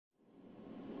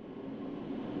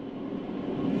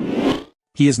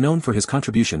He is known for his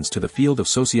contributions to the field of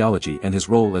sociology and his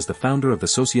role as the founder of the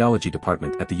sociology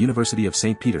department at the University of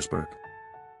St. Petersburg.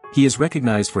 He is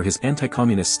recognized for his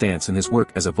anti-communist stance and his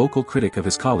work as a vocal critic of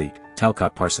his colleague,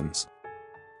 Talcott Parsons.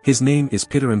 His name is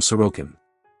Pitirim Sorokin.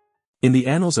 In the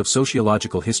annals of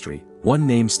sociological history, one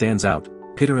name stands out,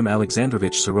 Pitirim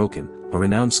Alexandrovich Sorokin, a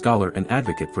renowned scholar and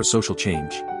advocate for social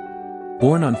change.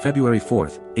 Born on February 4,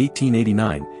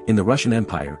 1889, in the Russian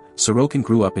Empire, Sorokin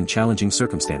grew up in challenging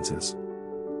circumstances.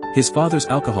 His father's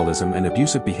alcoholism and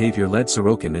abusive behavior led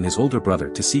Sorokin and his older brother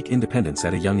to seek independence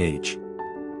at a young age.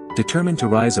 Determined to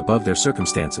rise above their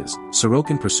circumstances,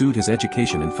 Sorokin pursued his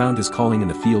education and found his calling in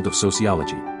the field of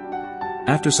sociology.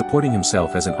 After supporting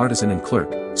himself as an artisan and clerk,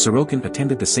 Sorokin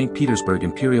attended the St. Petersburg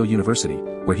Imperial University,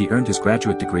 where he earned his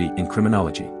graduate degree in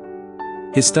criminology.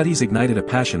 His studies ignited a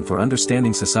passion for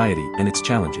understanding society and its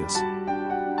challenges.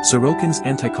 Sorokin's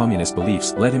anti-communist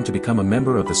beliefs led him to become a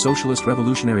member of the Socialist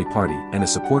Revolutionary Party and a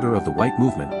supporter of the White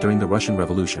Movement during the Russian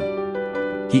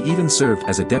Revolution. He even served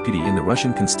as a deputy in the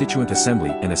Russian Constituent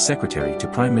Assembly and as secretary to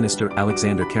Prime Minister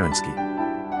Alexander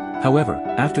Yarensky. However,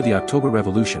 after the October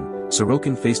Revolution,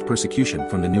 Sorokin faced persecution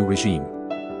from the new regime.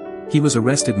 He was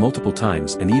arrested multiple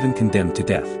times and even condemned to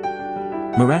death.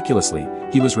 Miraculously,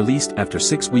 he was released after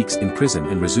 6 weeks in prison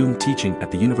and resumed teaching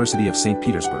at the University of St.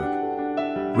 Petersburg.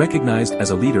 Recognized as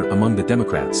a leader among the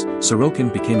Democrats,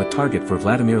 Sorokin became a target for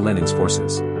Vladimir Lenin's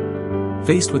forces.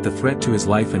 Faced with the threat to his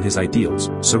life and his ideals,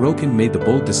 Sorokin made the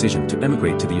bold decision to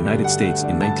emigrate to the United States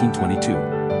in 1922.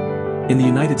 In the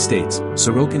United States,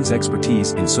 Sorokin's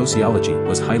expertise in sociology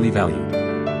was highly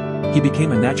valued. He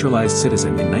became a naturalized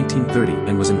citizen in 1930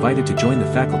 and was invited to join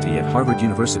the faculty at Harvard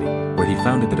University, where he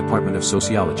founded the Department of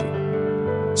Sociology.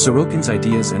 Sorokin's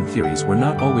ideas and theories were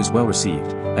not always well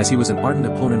received, as he was an ardent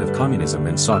opponent of communism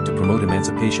and sought to promote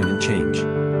emancipation and change.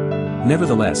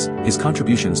 Nevertheless, his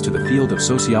contributions to the field of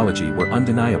sociology were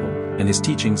undeniable, and his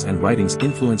teachings and writings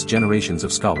influenced generations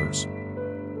of scholars.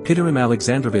 Pitirim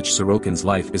Alexandrovich Sorokin's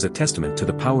life is a testament to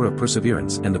the power of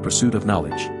perseverance and the pursuit of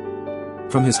knowledge.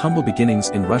 From his humble beginnings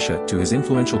in Russia to his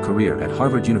influential career at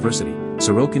Harvard University,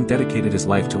 Sorokin dedicated his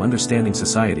life to understanding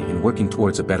society and working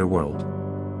towards a better world.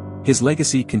 His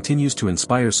legacy continues to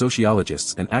inspire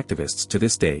sociologists and activists to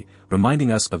this day,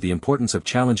 reminding us of the importance of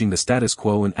challenging the status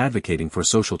quo and advocating for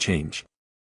social change.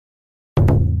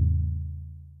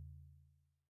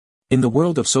 In the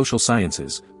world of social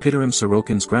sciences, Pitirim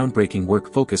Sorokin's groundbreaking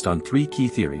work focused on 3 key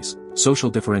theories: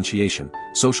 social differentiation,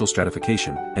 social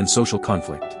stratification, and social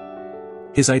conflict.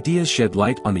 His ideas shed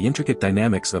light on the intricate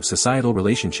dynamics of societal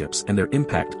relationships and their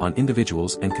impact on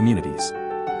individuals and communities.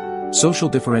 Social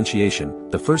differentiation,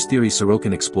 the first theory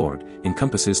Sorokin explored,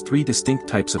 encompasses 3 distinct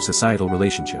types of societal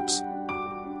relationships.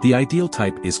 The ideal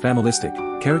type is familistic,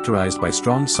 characterized by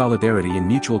strong solidarity and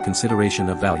mutual consideration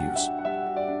of values.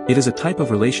 It is a type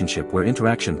of relationship where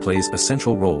interaction plays a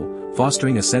central role,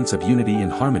 fostering a sense of unity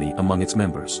and harmony among its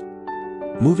members.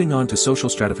 Moving on to social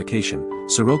stratification,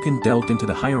 Sorokin delved into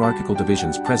the hierarchical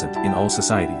divisions present in all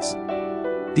societies.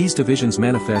 These divisions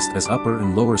manifest as upper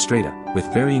and lower strata,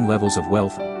 with varying levels of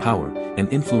wealth, power,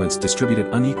 and influence distributed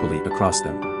unequally across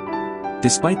them.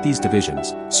 Despite these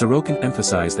divisions, Sorokin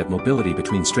emphasized that mobility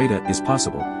between strata is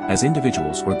possible, as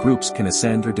individuals or groups can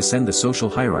ascend or descend the social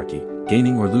hierarchy,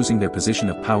 gaining or losing their position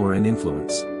of power and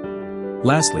influence.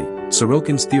 Lastly,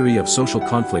 Sorokin's theory of social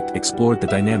conflict explored the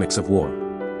dynamics of war.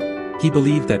 He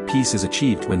believed that peace is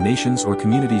achieved when nations or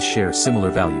communities share similar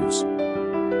values.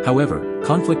 However,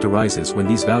 conflict arises when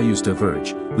these values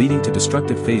diverge, leading to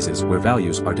destructive phases where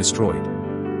values are destroyed.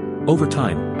 Over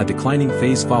time, a declining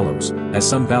phase follows, as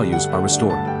some values are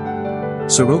restored.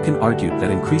 Sorokin argued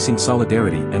that increasing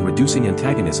solidarity and reducing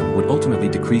antagonism would ultimately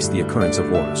decrease the occurrence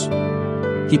of wars.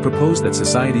 He proposed that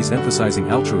societies emphasizing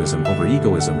altruism over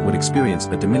egoism would experience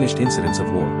a diminished incidence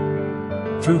of war.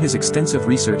 Through his extensive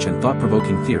research and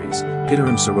thought-provoking theories,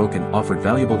 Pitirim Sorokin offered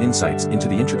valuable insights into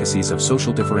the intricacies of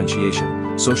social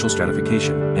differentiation, social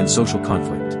stratification, and social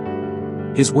conflict.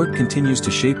 His work continues to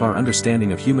shape our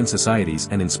understanding of human societies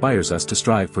and inspires us to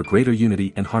strive for greater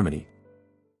unity and harmony.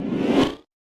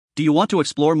 Do you want to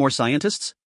explore more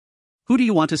scientists? Who do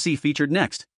you want to see featured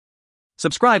next?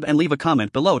 Subscribe and leave a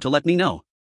comment below to let me know.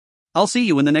 I'll see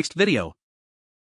you in the next video.